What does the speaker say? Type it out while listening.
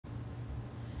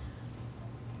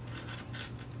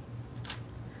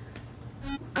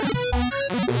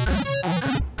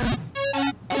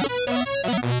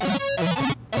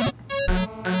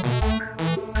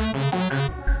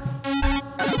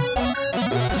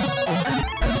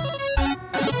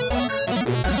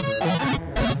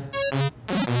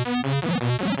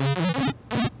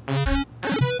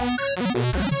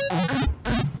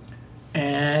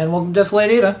Welcome to Desk of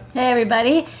Lady Ada. Hey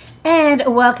everybody, and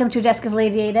welcome to Desk of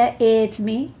Lady Ada. It's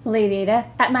me, Lady Ada,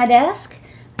 at my desk.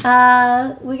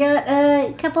 We got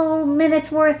a couple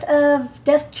minutes worth of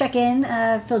desk check-in.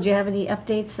 Phil, do you have any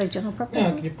updates, like general purpose?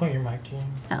 Yeah, can you point your mic in?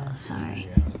 Oh, sorry.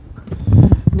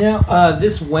 Now,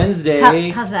 this Wednesday...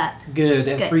 How's that? Good.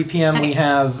 At Good. 3 p.m. Okay. we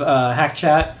have Hack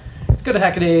Chat. Let's go to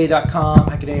hackaday.com,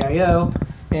 hackaday.io,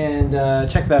 and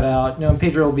check that out. Now,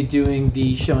 Pedro will be doing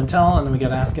the show and tell, and then we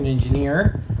got Ask an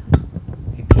Engineer,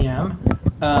 8 p.m.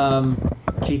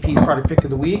 JP's Product Pick of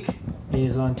the Week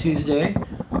is on Tuesday.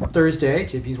 Thursday,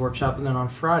 JP's Workshop, and then on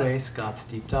Friday, Scott's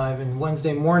Deep Dive, and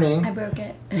Wednesday morning... I broke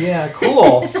it. Yeah,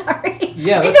 cool. Sorry.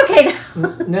 Yeah, it's okay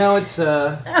now. No, it's...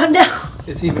 Oh, no.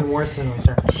 It's even worse than we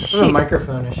started. There's a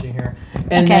microphone issue here.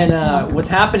 And Okay. then what's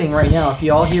happening right now, if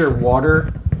you all hear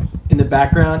water in the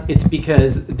background, it's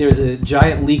because there's a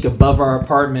giant leak above our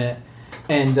apartment.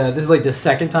 And this is like the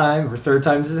second time or third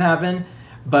time this has happened.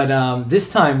 But this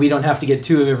time we don't have to get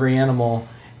two of every animal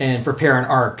and prepare an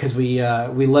ark because we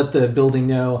let the building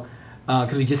know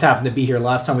because we just happened to be here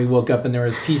last time we woke up and there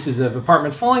was pieces of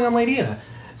apartment falling on Lady Ada.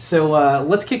 So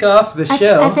let's kick off the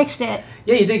show. I fixed it.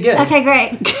 Yeah, you did good. Okay,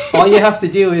 great. All you have to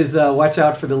do is watch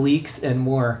out for the leaks and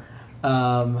more.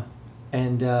 But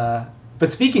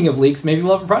speaking of leaks, maybe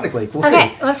we'll have a product leak. We'll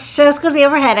Okay, see. let's go to the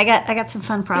overhead. I got some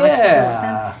fun products to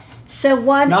Yeah. So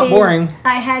one Not is boring.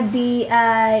 I had the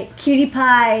Cutie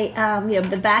Pie,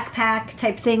 the backpack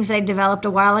type things that I developed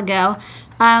a while ago.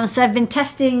 So I've been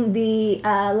testing the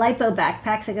LiPo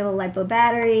backpacks. I got a LiPo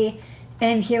battery,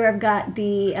 and here I've got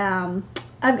the.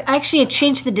 I've actually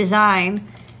changed the design,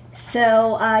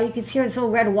 so you can see this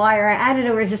little red wire. I added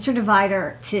a resistor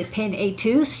divider to pin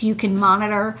A2, so you can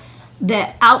monitor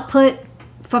the output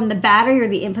from the battery or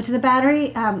the input to the battery.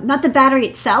 Not the battery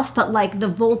itself, but like the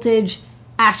voltage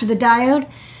after the diode,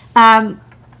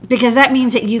 because that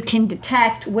means that you can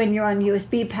detect when you're on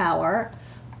USB power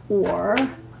or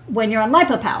when you're on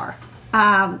LiPo power.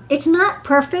 It's not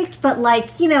perfect, but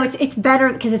it's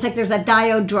better because it's like there's a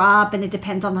diode drop and it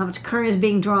depends on how much current is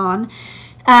being drawn.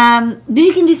 But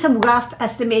you can do some rough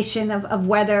estimation of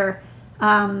whether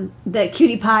the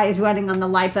Cutie Pie is running on the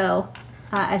LiPo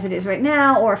as it is right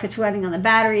now, or if it's running on the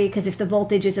battery, because if the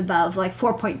voltage is above like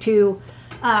 4.2,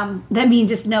 that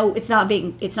means it's not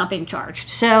being charged.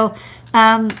 So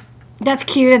that's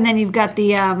cute. And then you've got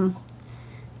the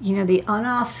the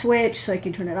on-off switch, so I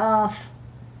can turn it off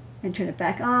and turn it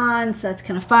back on. So that's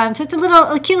kind of fun. So it's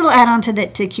a cute little add-on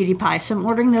to Cutie Pie. So I'm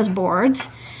ordering those boards.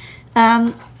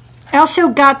 I also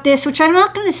got this, which I'm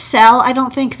not going to sell, I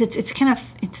don't think, because it's kind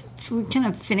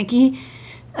of finicky.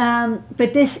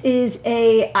 But this is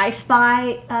a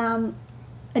iSpy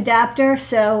adapter.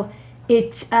 So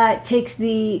it takes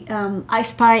the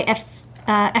iSpy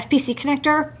FPC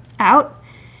connector out.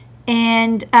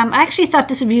 And I actually thought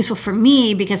this would be useful for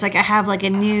me because I have a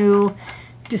new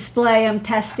display I'm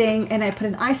testing, and I put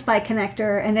an iSpy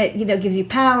connector, and it gives you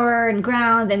power and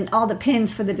ground and all the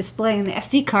pins for the display and the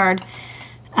SD card,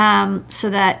 so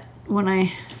that when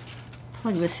I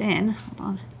plug this in, hold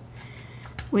on,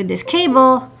 with this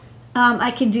cable,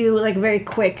 I can do very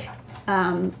quick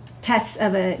tests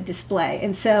of a display.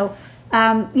 And so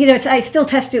I still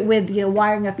test it with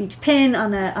wiring up each pin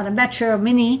on a Metro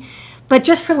Mini, but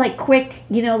just for quick,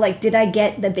 did I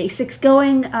get the basics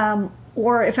going?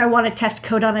 Or if I want to test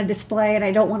code on a display and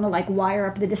I don't want to wire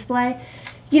up the display,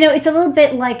 it's a little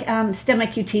bit like STEMMA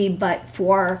QT, but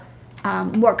for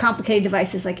more complicated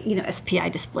devices like SPI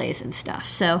displays and stuff.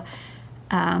 So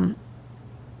let's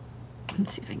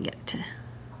see if I can get it to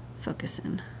focus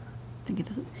in. I think it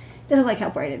doesn't like how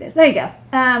bright it is. There you go.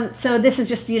 So this is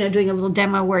just doing a little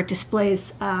demo where it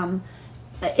displays an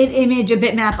image, a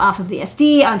bitmap off of the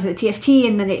SD onto the TFT,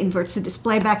 and then it inverts the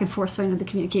display back and forth, so I know the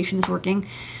communication is working.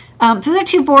 So those are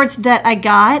two boards that I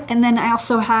got, and then I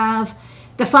also have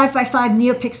the 5x5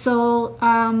 NeoPixel,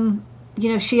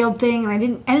 shield thing, and I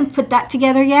didn't put that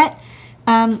together yet.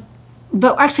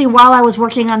 But actually, while I was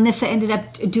working on this, I ended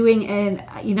up doing an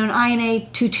INA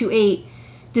 228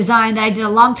 design that I did a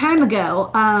long time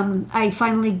ago. I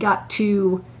finally got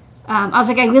to. I was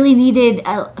like, I really needed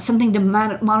something to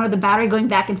monitor the battery going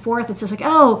back and forth. It's just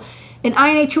oh, an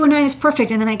INA 209 is perfect.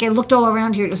 And then I looked all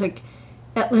around here. It was like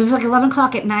 11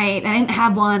 o'clock at night. I didn't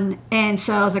have one. And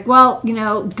so I was like, well,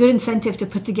 good incentive to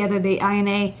put together the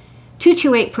INA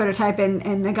 228 prototype.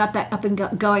 And I got that up and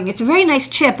going. It's a very nice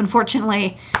chip.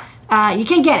 Unfortunately, you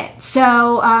can't get it.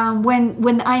 So when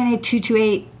the INA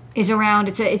 228 is around,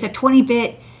 it's a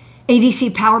 20-bit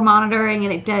ADC power monitoring,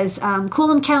 and it does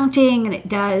Coulomb counting, and it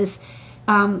does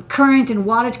current and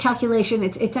wattage calculation.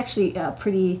 It's actually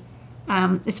pretty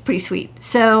sweet.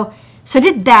 So I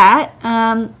did that.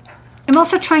 I'm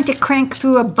also trying to crank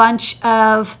through a bunch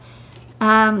of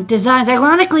designs.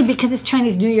 Ironically, because it's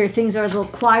Chinese New Year, things are a little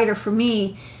quieter for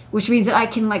me, which means that I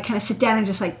can like kind of sit down and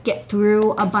just like get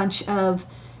through a bunch of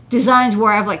designs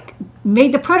where I've like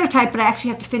made the prototype, but I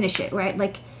actually have to finish it, right?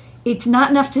 Like it's not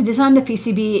enough to design the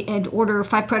PCB and order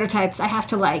 5 prototypes. I have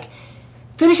to like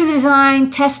finish the design,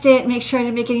 test it, make sure I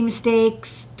didn't make any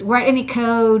mistakes, write any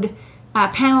code,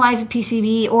 panelize the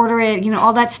PCB, order it, you know,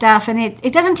 all that stuff. And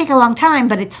it doesn't take a long time,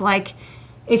 but it's like,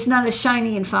 it's not as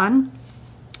shiny and fun.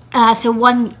 So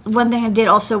one thing I did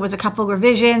also was a couple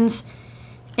revisions.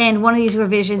 And one of these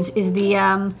revisions is the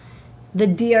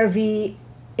DRV8.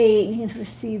 You can sort of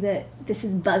see that this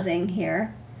is buzzing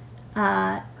here.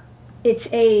 It's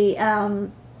a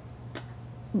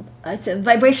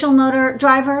vibrational motor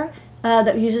driver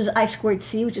that uses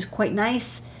I2C, which is quite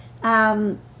nice.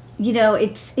 You know,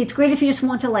 it's great if you just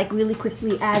want to like really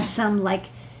quickly add some like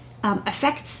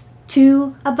effects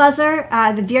to a buzzer.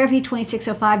 The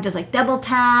DRV2605 does like double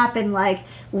tap and like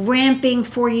ramping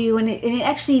for you, and it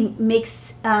actually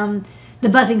makes the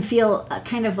buzzing feel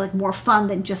kind of like more fun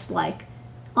than just like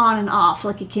on and off.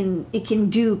 Like it can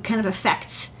do kind of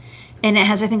effects, and it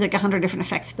has I think like 100 different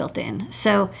effects built in.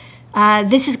 So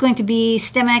this is going to be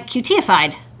STEMMAC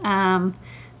QT-ified,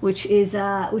 which is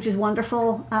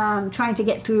wonderful. Trying to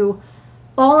get through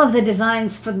all of the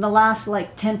designs for the last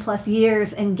like 10 plus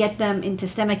years and get them into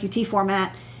STEMMAC QT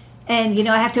format. And you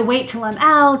know, I have to wait till I'm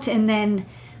out, and then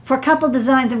for a couple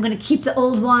designs I'm going to keep the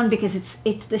old one because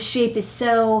it's the shape is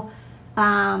so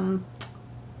you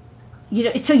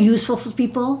know, it's so useful for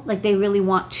people. Like they really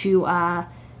want to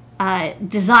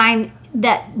design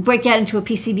that break out into a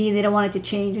PCB and they don't want it to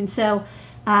change. And so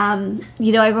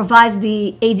you know, I revised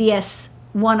the ADS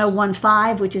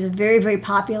 1015, which is a very, very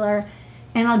popular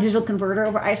analog digital converter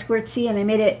over I2C, and I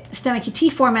made it STEMMAC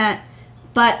QT format.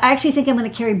 But I actually think I'm going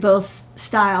to carry both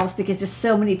styles because just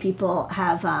so many people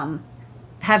have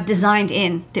designed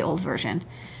in the old version.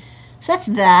 So that's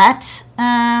that.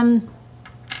 And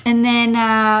then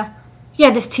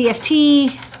yeah, this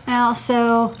TFT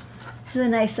also. This is a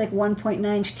nice like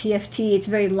 1.9-inch TFT. It's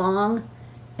very long,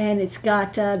 and it's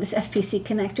got this FPC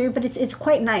connector, but it's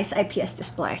quite nice IPS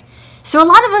display. So a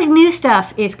lot of like new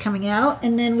stuff is coming out,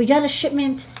 and then we got a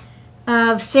shipment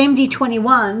of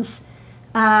SAMD21s,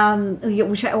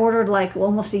 which I ordered like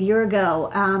almost a year ago,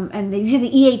 and these are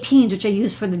the E18s, which I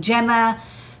use for the Gemma,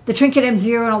 the Trinket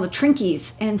M0, and all the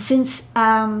Trinkies. And since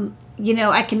you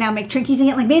know, I can now make Trinkies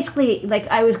again. Like basically, like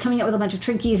I was coming out with a bunch of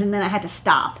Trinkies, and then I had to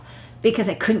stop because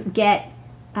I couldn't get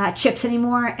chips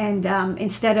anymore. And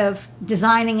instead of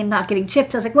designing and not getting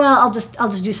chips, I was like, well, I'll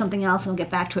just do something else, and I'll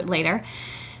get back to it later.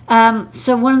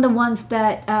 So one of the ones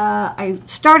that I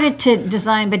started to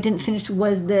design but didn't finish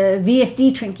was the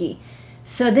VFD Trinky.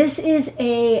 So this is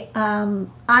a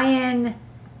IN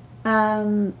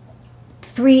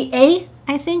 3A,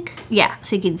 I think. Yeah,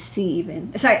 so you can see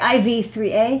even. Sorry,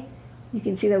 IV3A. You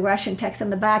can see the Russian text on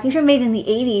the back. These were made in the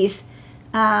 80s.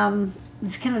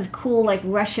 It's kind of cool, like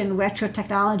Russian retro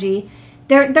technology.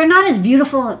 They're not as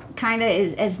beautiful, kind of,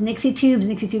 as Nixie tubes.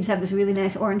 Nixie tubes have this really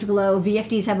nice orange glow.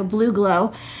 VFDs have a blue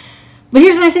glow. But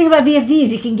here's the nice thing about VFDs.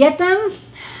 You can get them.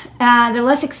 They're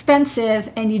less expensive,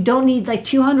 and you don't need like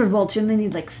 200 volts. You only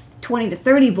need like 20 to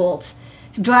 30 volts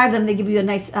to drive them. They give you a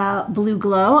nice blue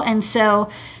glow. And so,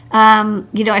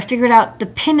 you know, I figured out the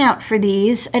pinout for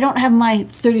these. I don't have my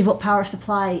 30-volt power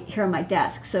supply here on my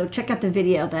desk. So check out the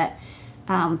video that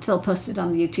Phil posted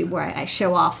on the YouTube where I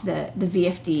show off the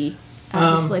VFD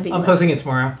display being I'm lit. posting it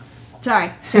tomorrow.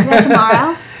 Sorry, check it out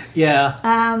tomorrow. Yeah.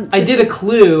 So I did a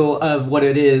clue of what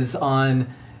it is on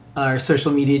our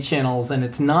social media channels, and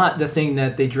it's not the thing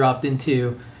that they dropped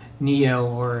into Neo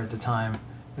or at the time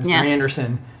Mr.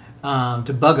 Anderson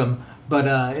to bug them, but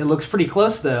it looks pretty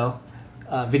close though.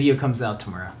 Video comes out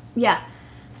tomorrow. Yeah.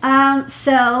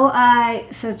 So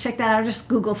check that out. Just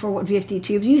Google for what VFD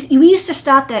tubes. We used to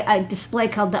stock a display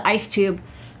called the Ice Tube,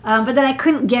 but then I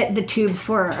couldn't get the tubes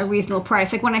for a reasonable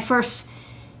price. Like when I first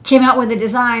came out with the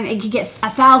design, I could get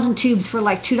 1,000 tubes for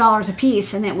like $2 a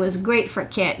piece, and it was great for a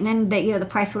kit. And then the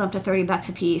price went up to $30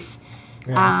 a piece.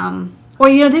 Yeah. Or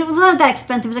you know, they were not that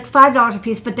expensive. It was like $5 a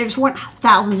piece, but there just weren't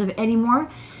thousands of it anymore.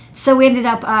 So we ended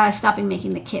up stopping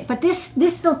making the kit. But this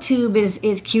little tube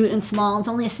is cute and small. It's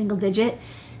only a single digit.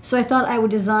 So I thought I would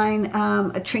design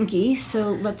a Trinky.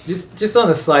 So let's... Just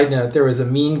on a side note, there was a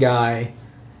mean guy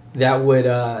that would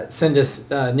send us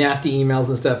nasty emails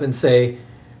and stuff and say,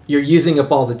 you're using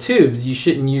up all the tubes. You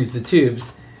shouldn't use the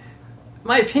tubes.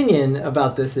 My opinion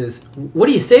about this is, what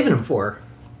are you saving them for?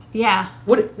 Yeah.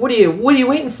 What are you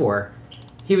waiting for?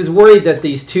 He was worried that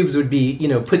these tubes would be, you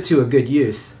know, put to a good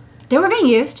use. They were being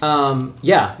used.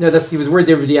 Yeah, no, he was worried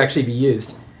they would actually be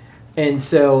used. And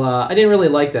so I didn't really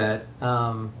like that.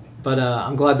 But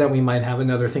I'm glad that we might have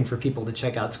another thing for people to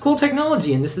check out. It's cool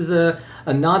technology, and this is a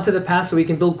nod to the past so we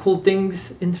can build cool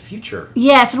things in the future.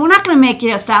 Yes, and we're not going to make,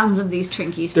 thousands of these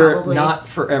Trinkies, probably. They're not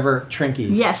forever Trinkies.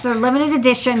 Yes, they're limited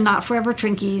edition, not forever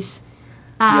Trinkies.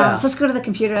 Yeah. So let's go to the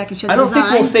computer. I can show the I don't design.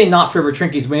 think we'll say not forever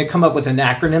Trinkies. We're going to come up with an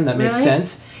acronym that makes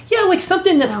sense. Yeah, like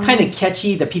something that's kind of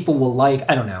catchy that people will like.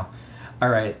 I don't know. All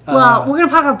right. Well, we're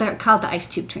going to call it the Ice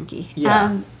Tube Trinky.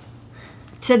 Yeah.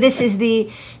 So this is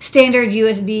the standard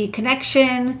USB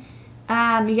connection.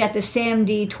 You got the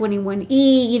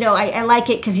SAMD21E. I like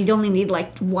it because you'd only need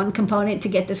like one component to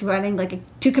get this running, like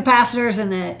two capacitors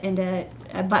and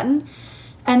a button.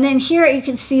 And then here you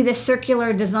can see the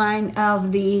circular design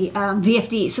of the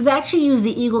VFD. So they actually use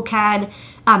the EagleCAD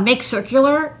Make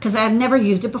Circular because I've never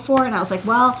used it before, and I was like,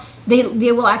 well, they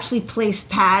will actually place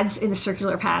pads in a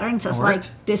circular pattern. So it's like,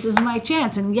 this is my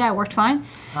chance, and yeah, it worked fine.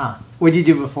 Huh. What did you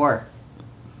do before?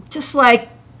 Just like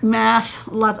math,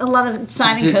 a lot of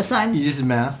sine and cosine. You just did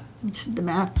math? Just did the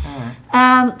math. All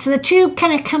right. So the tube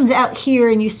kind of comes out here,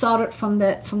 and you solder it from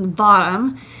the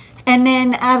bottom. And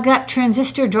then I've got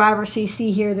transistor drivers. So you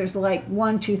see here, there's like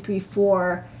 1, 2, 3,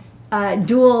 4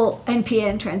 dual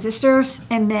NPN transistors,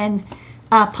 and then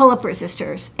pull-up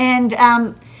resistors. And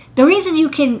the reason you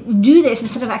can do this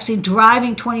instead of actually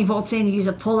driving 20 volts in, you use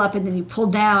a pull-up, and then you pull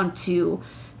down to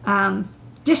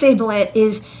disable it,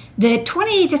 is the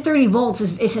 20 to 30 volts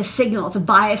is a signal. It's a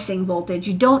biasing voltage.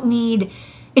 You don't need,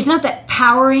 it's not that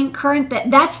powering current.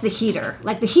 That's the heater.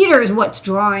 Like the heater is what's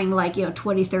drawing like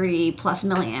 20, 30 plus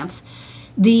milliamps.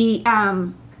 The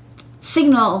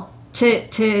signal to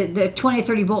the 20 to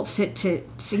 30 volts to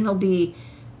signal the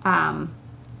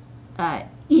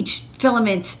each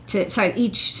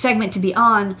segment to be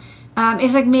on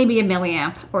is like maybe a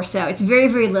milliamp or so. It's very,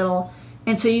 very little.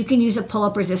 And so you can use a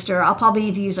pull-up resistor. I'll probably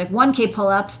need to use like 1K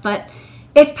pull-ups, but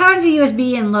it's powered to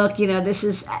USB, and look, this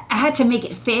is, I had to make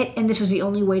it fit, and this was the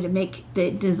only way to make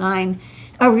the design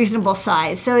a reasonable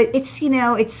size. So it's,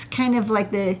 it's kind of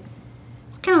like a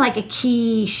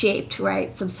key shaped,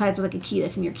 right? Some sides are like a key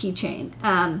that's in your keychain.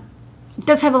 It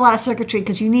does have a lot of circuitry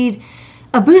because you need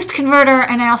a boost converter,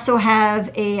 and I also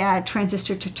have a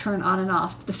transistor to turn on and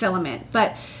off the filament.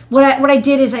 But what I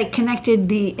did is I connected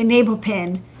the enable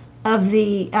pin of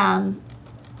the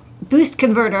boost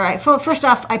converter. First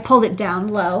off, I pulled it down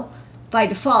low by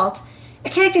default. I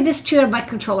connected this to my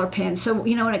controller pin. So,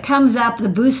 when it comes up, the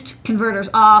boost converter's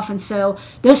off, and so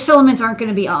those filaments aren't going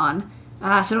to be on. So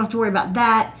I don't have to worry about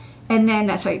that. And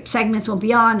then, segments won't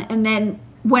be on. And then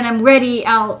when I'm ready,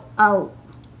 I'll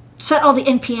set all the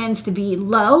NPNs to be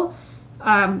low,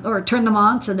 or turn them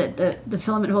on so that the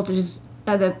filament voltage is,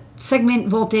 the segment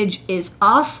voltage is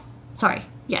off. Sorry.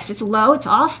 Yes, it's low, it's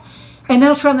off. And then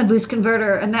I'll turn on the boost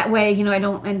converter, and that way, I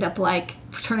don't end up like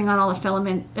turning on all the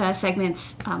filament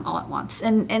segments all at once.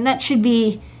 And that should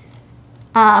be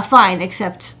fine,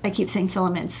 except I keep saying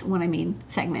filaments when I mean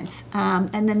segments.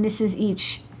 And then this is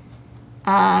each,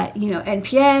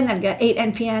 NPN. I've got 8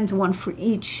 NPNs, 1 for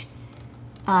each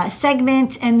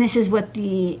segment, and this is what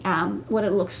the what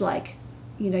it looks like.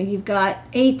 You've got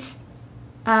 8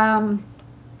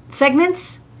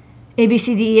 segments. A, B,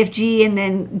 C, D, E, F, G, and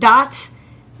then dots.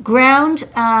 Ground,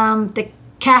 the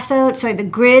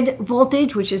grid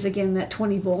voltage, which is again that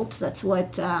 20 volts. That's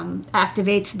what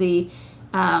activates the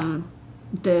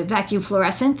vacuum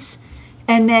fluorescence.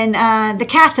 And then the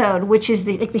cathode, which is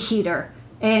the heater.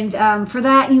 And for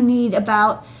that, you need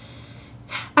about,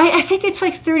 I think it's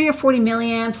like 30 or 40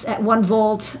 milliamps at 1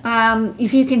 volt.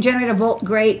 If you can generate a volt,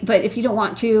 great. But if you don't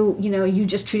want to, you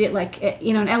just treat it like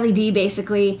an LED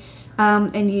basically.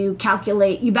 And you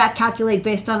back calculate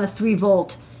based on a 3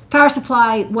 volt power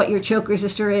supply what your choke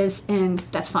resistor is, and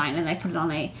that's fine. And I put it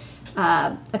on a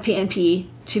PNP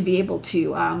to be able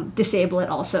to disable it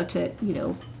also to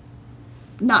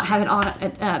not have it on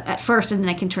at first, and then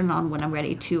I can turn it on when I'm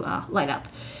ready to light up.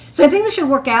 So I think this should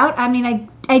work out. I mean,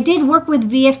 I did work with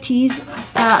VFTs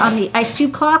on the Ice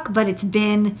Tube clock, but it's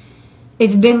been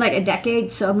like a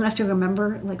decade, so I'm gonna have to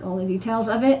remember like all the details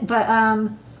of it. But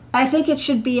I think it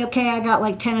should be okay. I got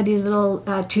like 10 of these little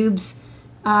tubes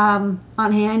on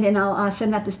hand, and I'll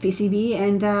send out this PCB,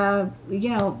 and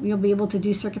you'll be able to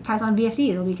do CircuitPython VFD.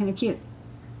 It'll be kind of cute,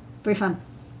 very fun.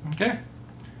 Okay.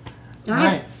 All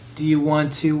right. Do you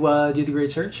want to do the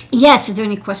great search? Yes. Is there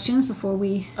any questions before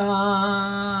we?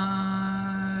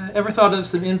 Ever thought of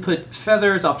some input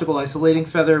feathers, optical isolating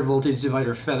feather, voltage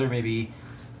divider feather, maybe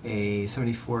a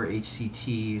 74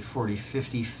 HCT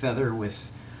 4050 feather with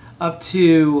up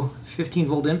to 15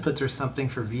 volt inputs or something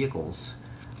for vehicles?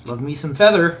 Love me some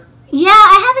feather. Yeah,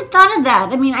 I never thought of that.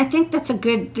 I mean, I think that's a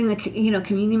good thing. That, you know,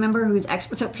 community member who's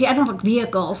expert. So I don't have a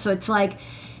vehicle, so it's like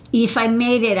if I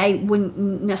made it, I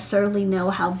wouldn't necessarily know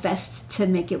how best to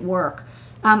make it work.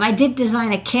 I did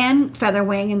design a can feather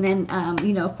wing, and then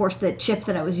you know, of course, the chip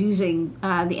that I was using,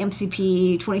 the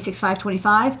MCP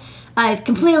 26525, it's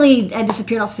completely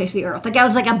disappeared off the face of the earth. Like I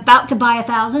was like about to buy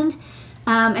 1,000.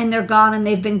 And they're gone, and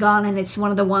they've been gone, and it's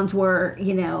one of the ones where,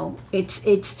 you know,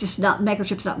 it's just not,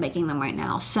 Microchip's not making them right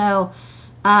now. So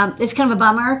it's kind of a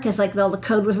bummer because like all the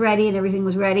code was ready and everything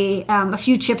was ready. A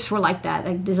few chips were like that.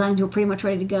 Like designs were pretty much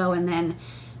ready to go, and then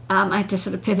I had to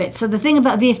sort of pivot. So the thing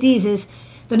about VFDs is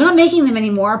they're not making them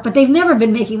anymore, but they've never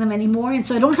been making them anymore, and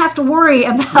so I don't have to worry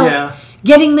about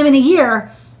getting them in a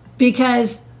year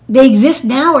because they exist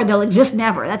now or they'll exist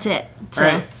never. That's it. So.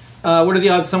 Right. What are the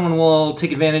odds someone will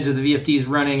take advantage of the VFDs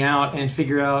running out and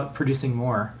figure out producing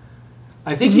more?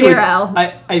 I think Zero.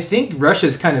 I think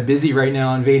Russia's kind of busy right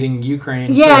now invading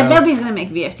Ukraine. Yeah, nobody's going to make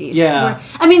VFDs. Yeah.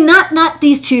 I mean, not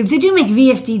these tubes. They do make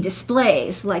VFD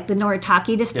displays, like the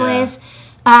Noritake displays.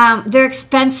 Yeah. They're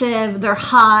expensive. They're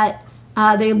hot.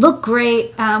 They look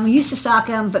great. We used to stock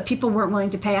them, but people weren't willing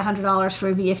to pay $100 for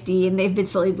a VFD, and they've been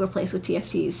slowly replaced with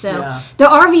TFTs. So there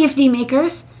are VFD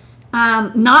makers.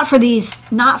 Not for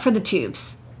the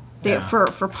tubes. They're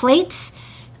for plates.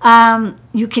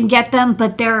 You can get them,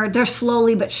 but they're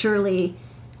slowly but surely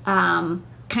kind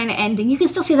of ending. You can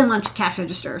still see them on cash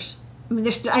registers. I mean,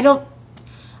 I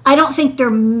don't think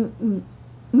they're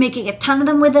making a ton of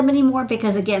them with them anymore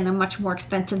because again, they're much more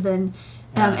expensive than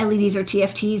LEDs or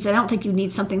TFTs. I don't think you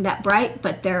need something that bright,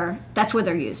 but that's where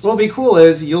they're used. What'll be cool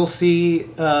is you'll see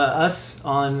us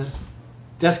on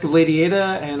Desk of Lady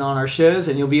Ada and on our shows,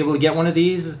 and you'll be able to get one of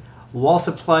these while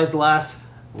supplies last,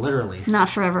 literally. Not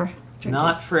forever. Trinky.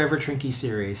 Not forever Trinky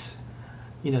series.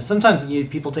 You know, sometimes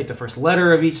people take the first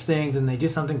letter of each thing and they do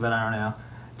something, but I don't know.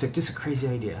 It's like just a crazy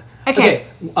idea. Okay.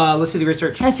 Let's do the great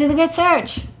search. Let's do the great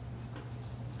search.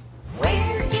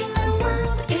 Where in the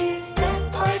world is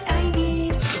that part I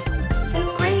need?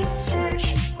 The great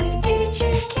search with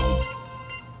DigiKey.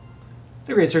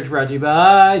 The Great Search brought to you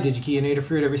by DigiKey and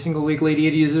Adafruit. Every single week, Lady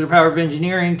Ada uses the power of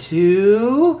engineering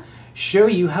to show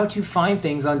you how to find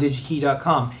things on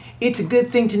digikey.com. It's a good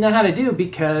thing to know how to do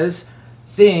because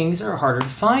things are harder to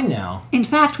find now. In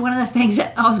fact, one of the things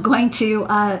that I was going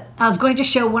to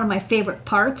show one of my favorite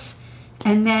parts,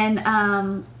 and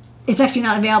then it's actually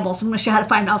not available, so I'm going to show how to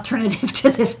find an alternative to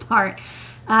this part.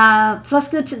 So let's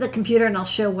go to the computer and I'll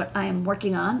show what I am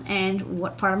working on and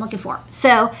what part I'm looking for.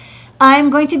 So I'm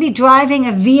going to be driving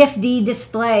a VFD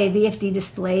display. VFD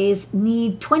displays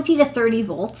need 20 to 30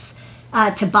 volts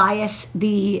to bias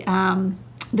the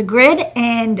grid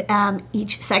and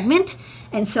each segment.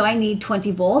 And so I need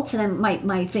 20 volts, and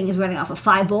my thing is running off of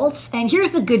 5 volts. And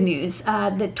here's the good news.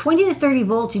 The 20 to 30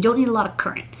 volts, you don't need a lot of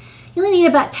current. You only need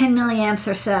about 10 milliamps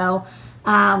or so,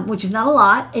 which is not a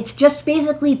lot. It's just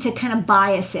basically to kind of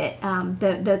bias it.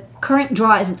 The current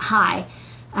draw isn't high.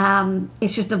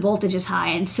 It's just the voltage is high.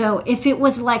 And so if it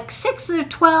was like 6 or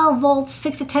 12 volts,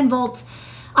 6 to 10 volts,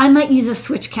 I might use a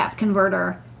switch cap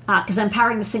converter because I'm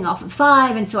powering this thing off of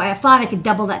 5. And so I have 5, I could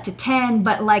double that to 10,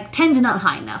 but like 10's not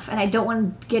high enough. And I don't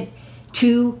want to get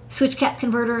 2 switch cap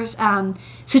converters.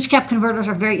 Switch cap converters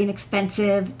are very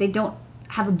inexpensive. They don't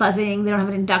have a buzzing, they don't have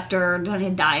an inductor, they don't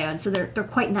have a diode. So they're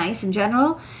quite nice in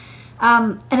general.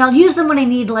 And I'll use them when I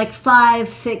need like 5,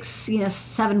 6,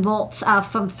 7 volts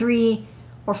from 3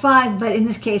 or 5, but in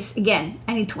this case, again,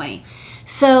 I need 20.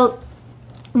 So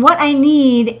what I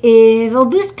need is a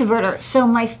little boost converter. So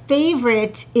my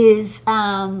favorite is,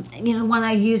 one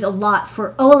I use a lot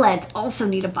for OLEDs also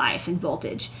need a biasing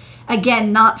voltage.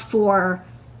 Again, not for,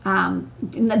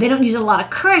 they don't use a lot of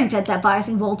current at that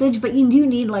biasing voltage, but you do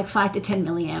need like 5 to 10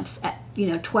 milliamps at,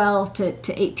 12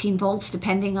 to 18 volts,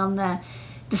 depending on the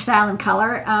style and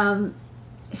color.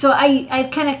 So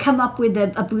I've kind of come up with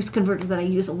a boost converter that I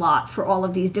use a lot for all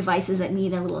of these devices that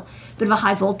need a little bit of a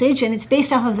high voltage, and it's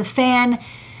based off of the FAN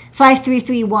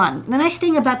 5331. The nice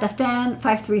thing about the FAN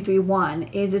 5331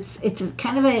 is it's a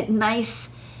kind of a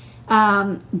nice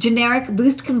generic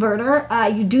boost converter.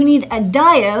 You do need a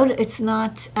diode. It's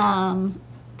not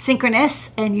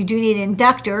synchronous, and you do need an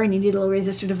inductor, and you need a little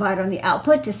resistor divider on the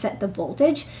output to set the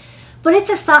voltage. But it's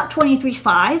a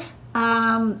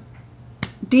SOT235.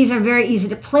 These are very easy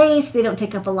to place. They don't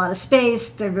take up a lot of space.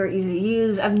 They're very easy to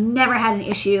use. I've never had an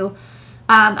issue.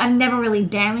 I've never really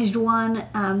damaged one.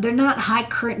 They're not high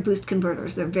current boost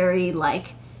converters. They're very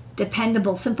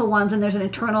dependable, simple ones. And there's an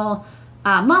internal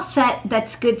MOSFET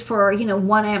that's good for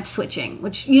 1 amp switching,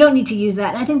 which you don't need to use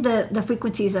that. And I think the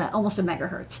frequency is almost a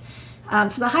megahertz.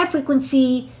 So the high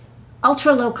frequency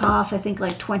ultra low cost, I think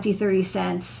like 20, 30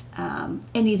 cents, and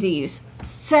easy use.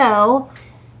 So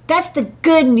that's the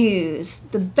good news.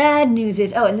 The bad news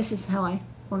is, oh, and this is how I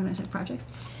organize my projects.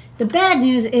 The bad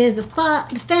news is the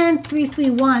Fan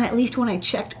 331, at least when I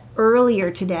checked earlier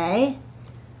today,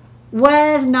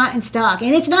 was not in stock.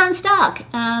 And it's not in stock.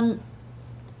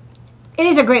 It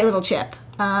is a great little chip.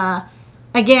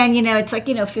 Again, it's like,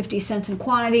 50 cents in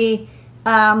quantity.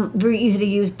 Very easy to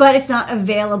use, but it's not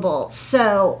available.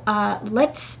 So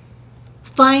let's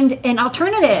find an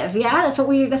alternative. Yeah, that's what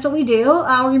we do. We're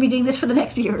gonna be doing this for the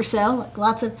next year or so. Like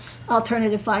lots of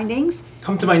alternative findings.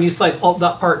 Come to my new site,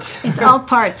 alt.parts. It's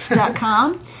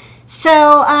altparts.com.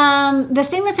 So the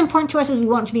thing that's important to us is we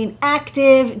want it to be an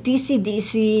active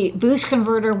DC-DC boost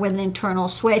converter with an internal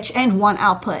switch and one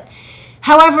output.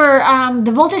 However,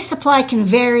 the voltage supply can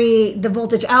vary. The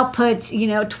voltage output,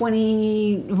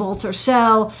 20 volts or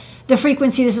so. The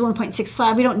frequency, this is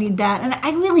 1.65. We don't need that. And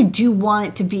I really do want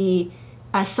it to be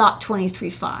a SOT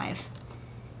 23.5.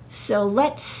 So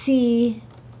let's see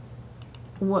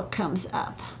what comes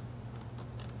up.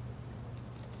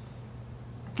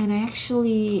 And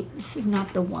this is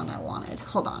not the one I wanted.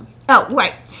 Hold on. Oh,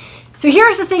 right. So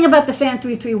here's the thing about the Fan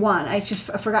 331. I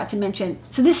forgot to mention.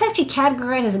 So this is actually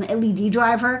categorized as an LED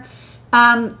driver.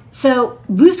 So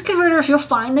boost converters, you'll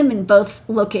find them in both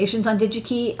locations on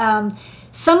DigiKey.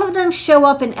 Some of them show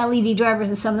up in LED drivers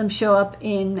and some of them show up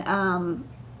in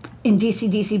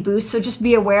DC-DC boost. So just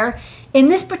be aware. In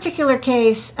this particular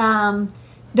case,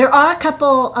 there are a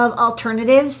couple of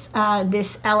alternatives.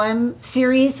 This LM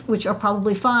series, which are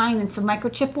probably fine, and some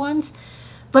microchip ones.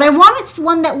 But I wanted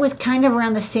one that was kind of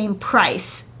around the same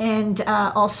price and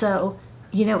also,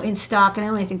 in stock. And I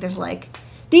only think there's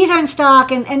these are in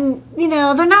stock and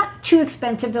they're not too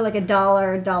expensive. They're like $1,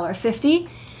 $1.50.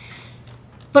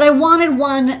 But I wanted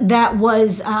one that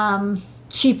was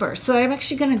cheaper. So I'm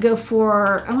actually going to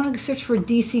I want to search for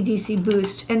DC-DC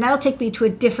boost, and that'll take me to a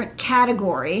different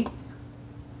category.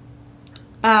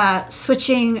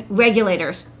 Switching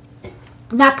regulators.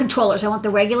 Not controllers. I want the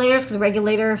regulators because the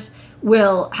regulators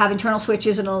will have internal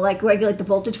switches and it'll regulate the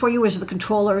voltage for you, whereas the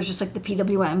controller is just like the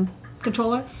PWM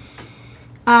controller.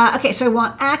 Okay, so I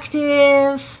want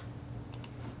active,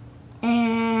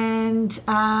 and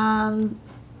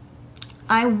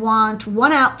I want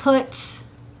one output.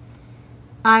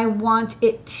 I want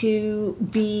it to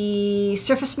be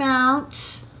surface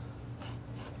mount.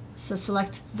 So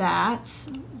select that.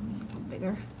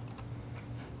 Bigger.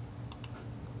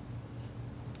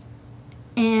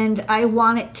 And I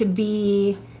want it to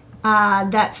be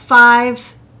that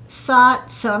 5 SOT.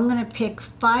 So I'm going to pick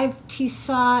 5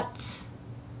 T-SOT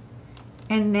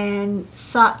and then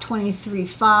SOT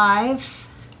 23.5.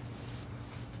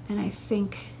 And I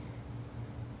think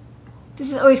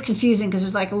this is always confusing because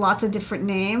there's lots of different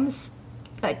names.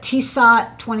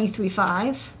 T-SOT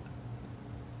 23.5.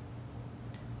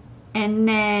 And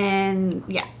then,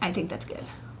 yeah, I think that's good.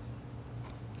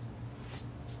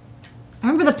 I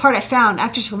remember the part I found. I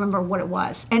have to just remember what it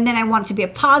was. And then I want it to be a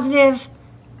positive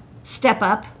step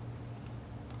up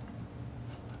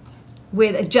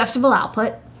with adjustable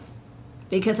output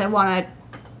because I want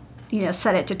to,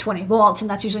 set it to 20 volts, and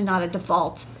that's usually not a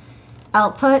default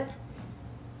output.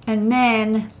 And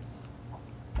then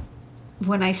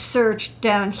when I search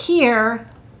down here,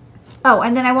 oh,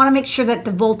 and then I want to make sure that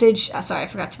the voltage, sorry, I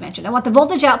forgot to mention, I want the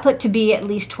voltage output to be at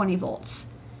least 20 volts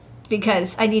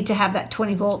because I need to have that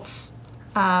 20 volts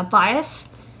bias.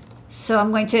 So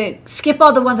I'm going to skip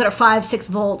all the ones that are 5, 6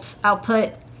 volts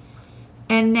output.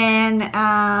 And then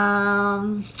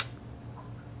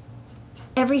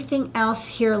everything else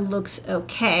here looks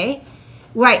okay.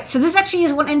 Right, so this actually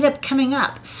is what ended up coming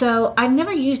up. So I've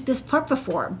never used this part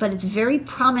before, but it's very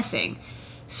promising.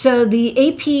 So the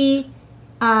AP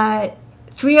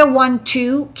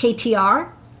 3012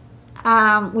 KTR,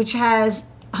 which has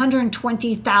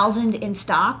 120,000 in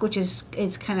stock, which is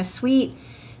kind of sweet.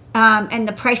 And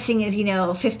the pricing is,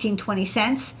 15, 20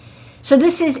 cents. So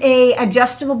this is a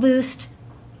adjustable boost.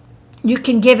 You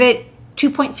can give it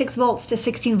 2.6 volts to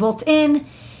 16 volts in,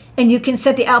 and you can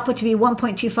set the output to be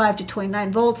 1.25 to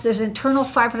 29 volts. There's an internal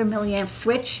 500 milliamp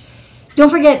switch. Don't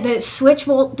forget the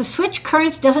switch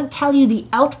current doesn't tell you the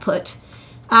output.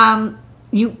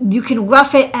 You can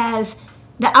rough it as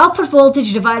the output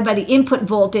voltage divided by the input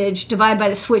voltage divided by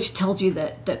the switch tells you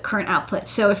the current output.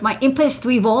 So if my input is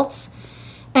 3 volts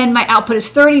and my output is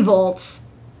 30 volts,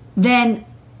 then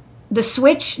the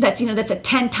switch, that's a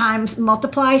 10 times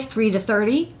multiply, 3 to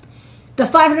 30. The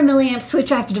 500 milliamp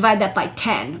switch, I have to divide that by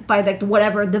 10, by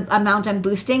whatever the amount I'm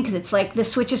boosting, because it's the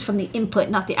switch is from the input,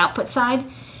 not the output side.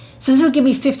 So this will give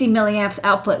me 50 milliamps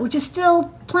output, which is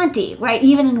still plenty, right?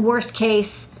 Even in worst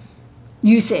case,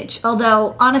 usage.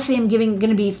 Although honestly, I'm going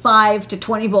to be 5 to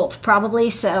 20 volts probably,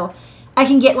 so I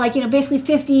can get like basically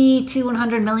 50 to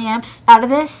 100 milliamps out of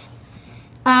this.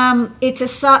 It's a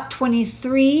SOT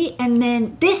 23, and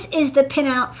then this is the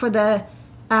pinout for the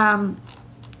fan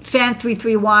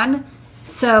 331.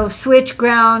 So switch,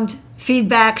 ground,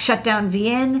 feedback, shutdown,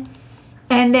 VN,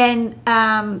 and then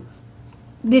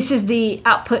this is the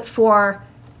output for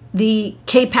the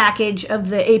K package of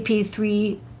the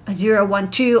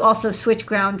AP3012, also switch,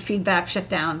 ground, feedback,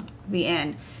 shutdown,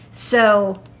 VN.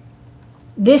 So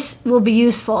this will be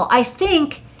useful. I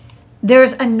think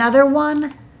there's another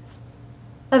one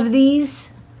of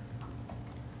these.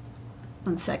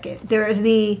 One second. There is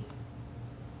the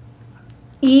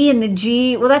E and the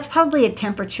G. Well, that's probably a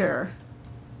temperature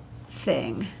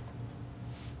thing.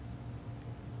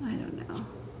 I don't know.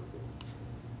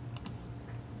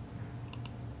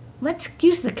 Let's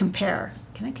use the compare.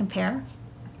 Can I compare?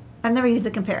 I've never used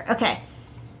the compare. Okay.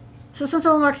 So this one's a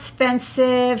little more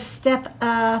expensive. Step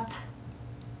up.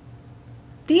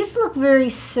 These look very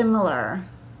similar.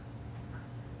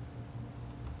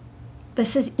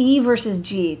 This is E versus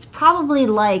G. It's probably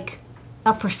like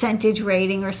a percentage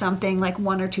rating or something, like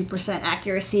 1 or 2%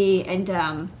 accuracy,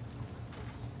 and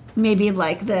maybe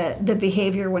like the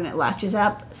behavior when it latches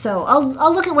up. So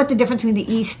I'll look at what the difference between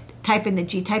the E type and the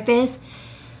G type is.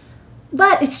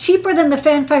 But it's cheaper than the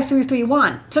Fan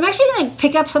 5331. So I'm actually going to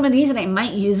pick up some of these, and I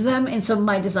might use them in some of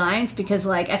my designs, because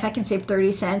like if I can save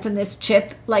 30 cents in this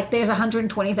chip, like there's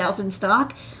 120,000 in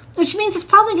stock, which means it's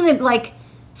probably going to like,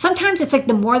 sometimes it's like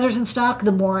the more there's in stock,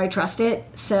 the more I trust it.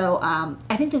 So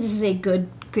I think that this is a good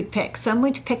pick. So I'm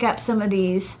going to pick up some of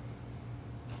these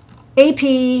AP,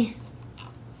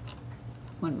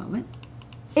 one moment,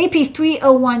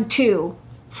 AP3012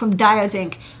 from Diodes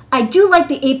Inc. I do like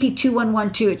the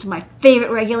AP2112. It's my favorite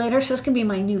regulator, so this can be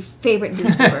my new favorite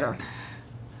boost converter.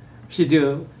 Should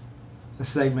do a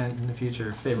segment in the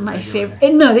future. Favorite. My regulator.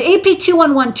 favorite. No, the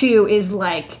AP2112 is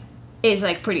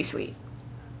like pretty sweet.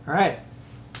 All right.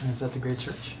 And is that the Great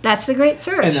Search? That's the Great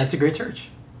Search. And that's a Great Search.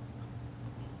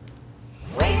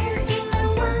 Where in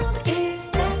the world is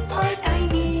that part I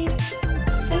need?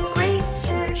 The Great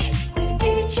Search with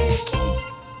DigiKey.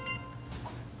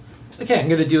 Okay, I'm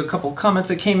going to do a couple comments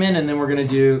that came in, and then we're going to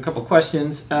do a couple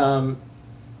questions. Some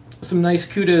nice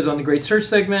kudos on the Great Search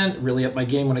segment. Really up my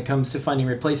game when it comes to finding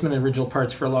replacement and original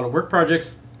parts for a lot of work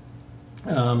projects.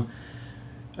 I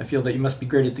feel that you must be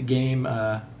great at the game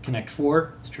Connect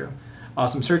 4. It's true.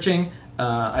 Awesome searching.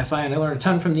 I find I learn a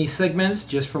ton from these segments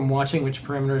just from watching which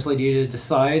parameters Lady Ada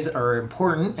decides are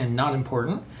important and not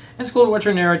important. And it's cool to watch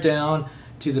her narrow it down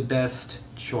to the best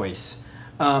choice.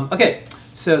 Okay.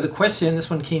 So the question, this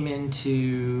one came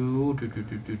into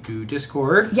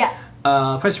Discord. Yeah.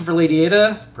 Question for Lady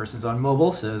Ada. This person's on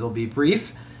mobile, so they'll be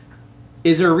brief.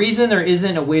 Is there a reason there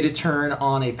isn't a way to turn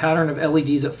on a pattern of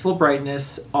LEDs at full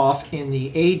brightness off in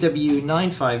the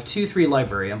AW9523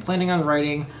 library? I'm planning on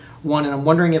writing one, and I'm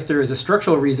wondering if there is a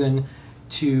structural reason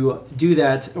to do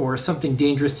that or something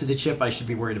dangerous to the chip I should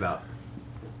be worried about.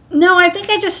 No, I think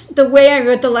the way I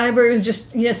wrote the library was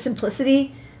just,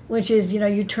 simplicity, which is,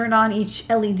 you turn on each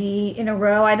LED in a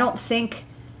row. I don't think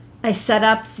I set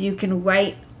up so you can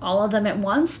write all of them at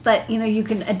once, but, you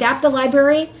can adapt the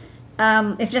library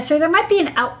if necessary. There might be an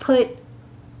output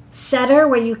setter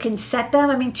where you can set them.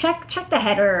 I mean, check the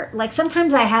header. Like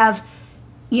sometimes I have,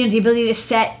 the ability to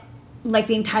set like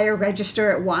the entire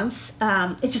register at once.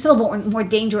 It's just a little bit more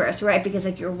dangerous, right? Because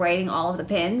like you're writing all of the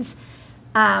pins.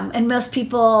 And most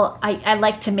people, I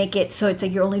like to make it so it's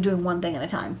like you're only doing one thing at a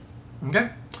time. Okay.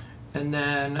 And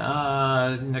then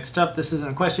next up, this isn't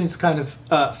a question, it's kind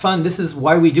of fun. This is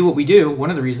why we do what we do,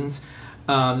 one of the reasons.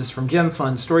 This is from Gem.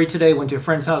 Fun story today. Went to a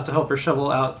friend's house to help her shovel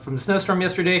out from the snowstorm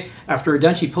yesterday. After we're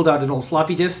done, she pulled out an old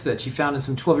floppy disk that she found in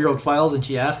some 12-year-old files, and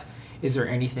she asked, is there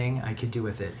anything I could do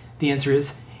with it? The answer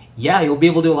is, yeah, you'll be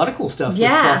able to do a lot of cool stuff with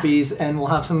floppies, and we'll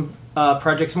have some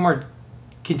projects more.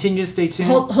 Continue to stay tuned.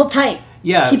 Hold tight.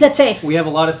 Yeah. Keep that safe. We have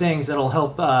a lot of things that'll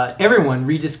help everyone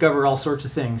rediscover all sorts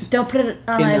of things. Don't put it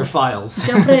on in their files.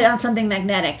 Don't put it on something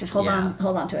magnetic. Just hold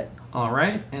on to it. All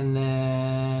right. And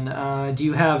then do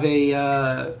you have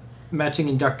a matching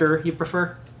inductor you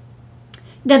prefer?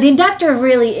 Now, the inductor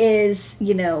really is,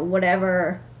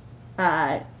 whatever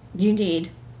you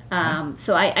need.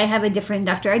 So I have a different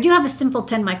inductor. I do have a simple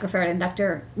 10 microfarad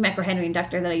inductor, microhenry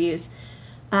inductor that I use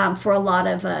for a lot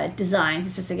of designs.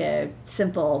 It's just like a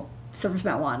simple surface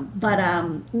mount one. But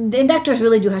the inductors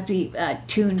really do have to be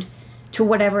tuned to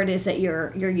whatever it is that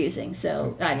you're using.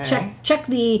 So check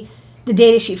the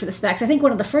data sheet for the specs. I think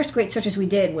one of the first great searches we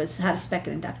did was how to spec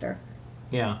an inductor.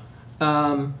 Yeah.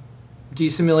 Do you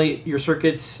simulate your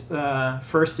circuits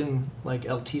first in like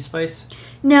LT Spice?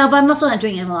 No, but I'm also not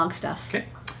doing analog stuff. Okay.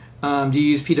 Do you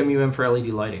use PWM for LED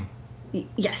lighting?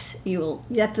 Yes, you will.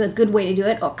 That's a good way to do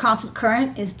it. Or constant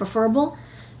current is preferable.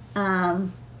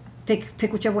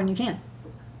 Pick whichever one you can.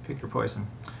 Pick your poison.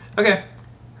 Okay.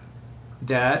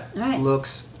 That All right.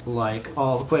 looks like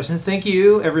all the questions. Thank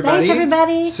you, everybody. Thanks,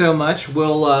 everybody. So much.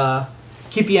 We'll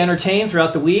keep you entertained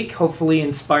throughout the week. Hopefully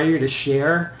inspire you to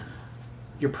share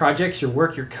your projects, your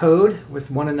work, your code with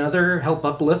one another. Help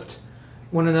uplift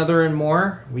one another and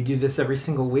more. We do this every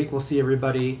single week. We'll see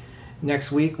everybody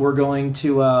next week. We're going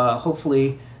to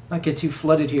hopefully not get too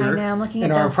flooded here I know, I'm looking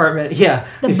in at our the- apartment. Yeah.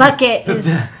 The bucket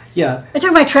is. Yeah. I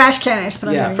took my trash can. I just put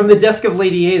it Yeah, under. from the desk of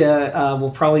Lady Ada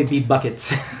will probably be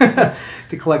buckets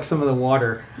to collect some of the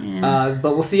water. Yeah.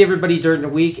 But we'll see everybody during the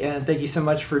week, and thank you so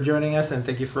much for joining us, and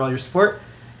thank you for all your support.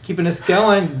 Keeping us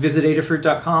going, visit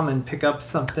adafruit.com and pick up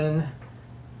something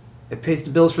that pays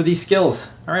the bills for these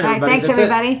skills. All right, All right, everybody. thanks, that's it.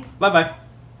 everybody. Bye-bye.